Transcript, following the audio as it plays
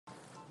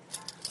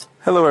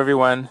Hello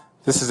everyone,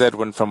 this is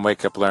Edwin from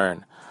Wake Up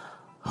Learn.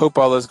 Hope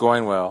all is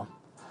going well.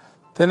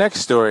 The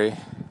next story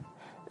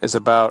is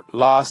about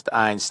lost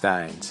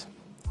Einsteins.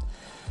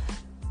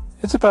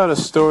 It's about a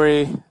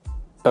study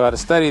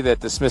that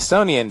the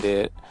Smithsonian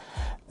did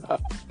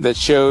that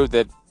showed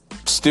that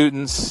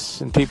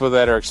students and people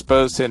that are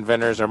exposed to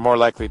inventors are more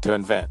likely to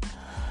invent,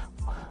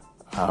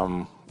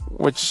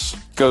 which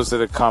goes to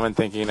the common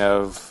thinking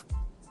of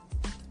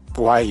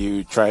why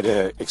you try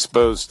to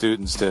expose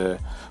students to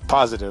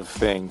positive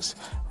things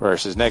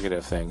versus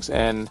negative things.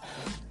 And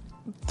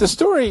the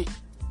story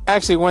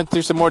actually went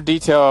through some more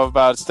detail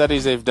about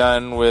studies they've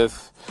done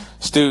with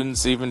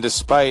students, even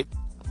despite,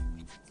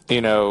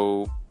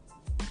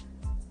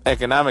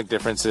 economic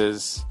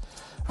differences,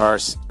 or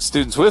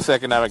students with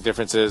economic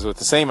differences with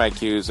the same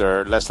IQs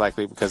are less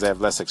likely because they have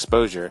less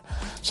exposure.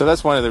 So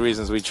that's one of the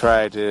reasons we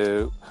try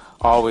to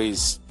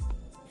always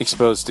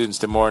expose students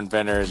to more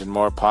inventors and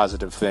more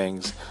positive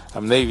things.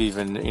 They've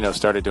even,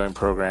 started doing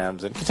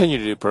programs and continue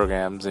to do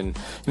programs. And,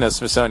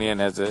 Smithsonian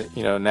has a,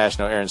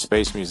 National Air and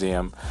Space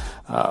Museum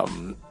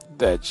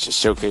that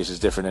showcases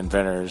different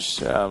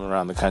inventors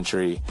around the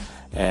country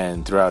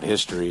and throughout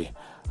history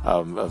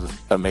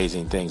of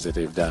amazing things that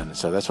they've done.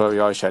 So that's why we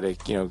always try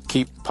to,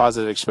 keep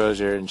positive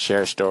exposure and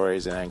share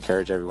stories. And I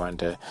encourage everyone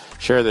to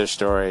share their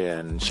story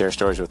and share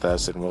stories with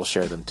us, and we'll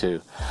share them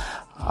too.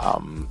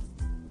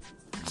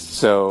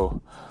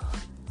 So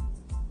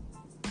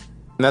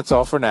that's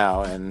all for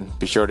now, and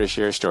be sure to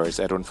share stories.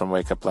 Edwin from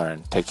Wake Up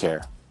Learn. Take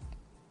care.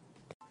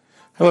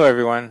 Hello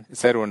everyone,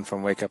 it's Edwin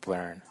from Wake Up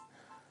Learn.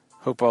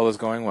 Hope all is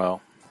going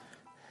well.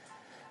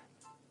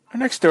 Our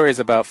next story is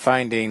about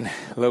finding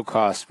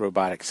low-cost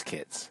robotics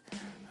kits.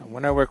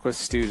 When I work with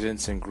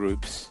students and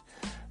groups,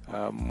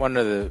 one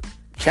of the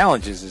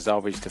challenges is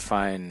always to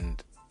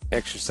find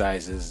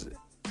exercises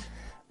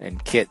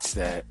and kits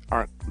that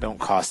don't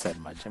cost that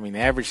much. I mean, the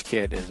average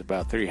kit is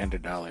about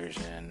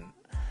 $300, and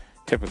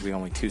typically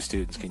only 2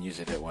 students can use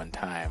it at one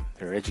time.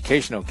 There are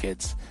educational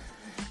kits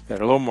that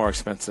are a little more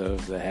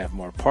expensive, that have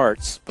more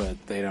parts,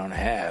 but they don't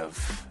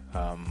have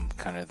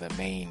kind of the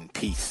main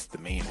piece, the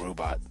main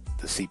robot,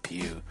 the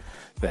CPU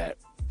that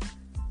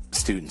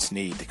students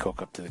need to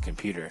hook up to the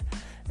computer.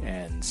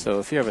 And so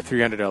if you have a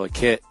 $300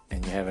 kit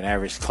and you have an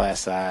average class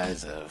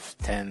size of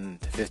 10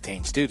 to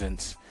 15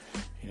 students,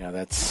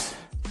 that's,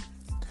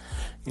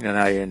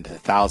 now you're into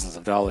thousands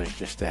of dollars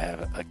just to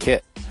have a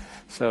kit.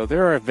 So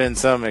there have been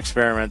some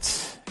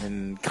experiments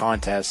and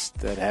contests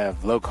that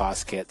have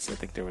low-cost kits. I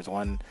think there was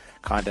one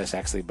contest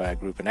actually by a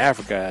group in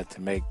Africa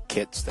to make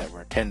kits that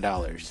were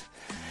 $10.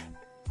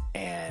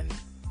 And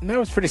that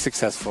was pretty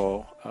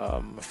successful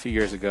a few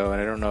years ago,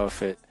 and I don't know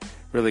if it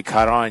really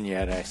caught on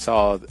yet. I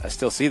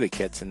still see the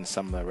kits in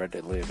some of the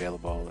readily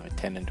available,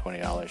 $10 and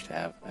 $20 to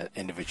have an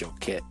individual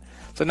kit.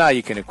 So now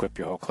you can equip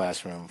your whole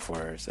classroom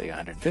for, say,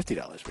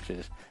 $150, which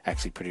is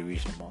actually pretty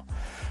reasonable.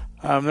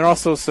 There are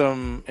also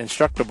some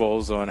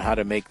instructables on how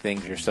to make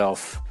things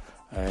yourself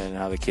and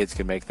how the kids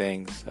can make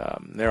things.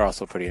 They're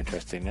also pretty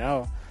interesting.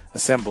 I'll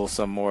assemble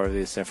some more of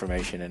this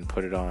information and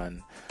put it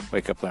on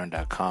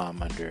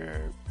wakeuplearn.com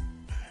under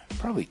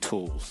probably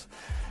tools.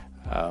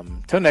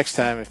 Till next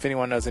time, if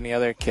anyone knows any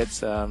other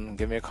kits,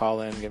 give me a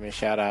call in, give me a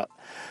shout out.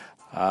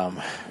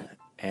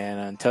 And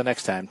until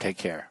next time, take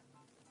care.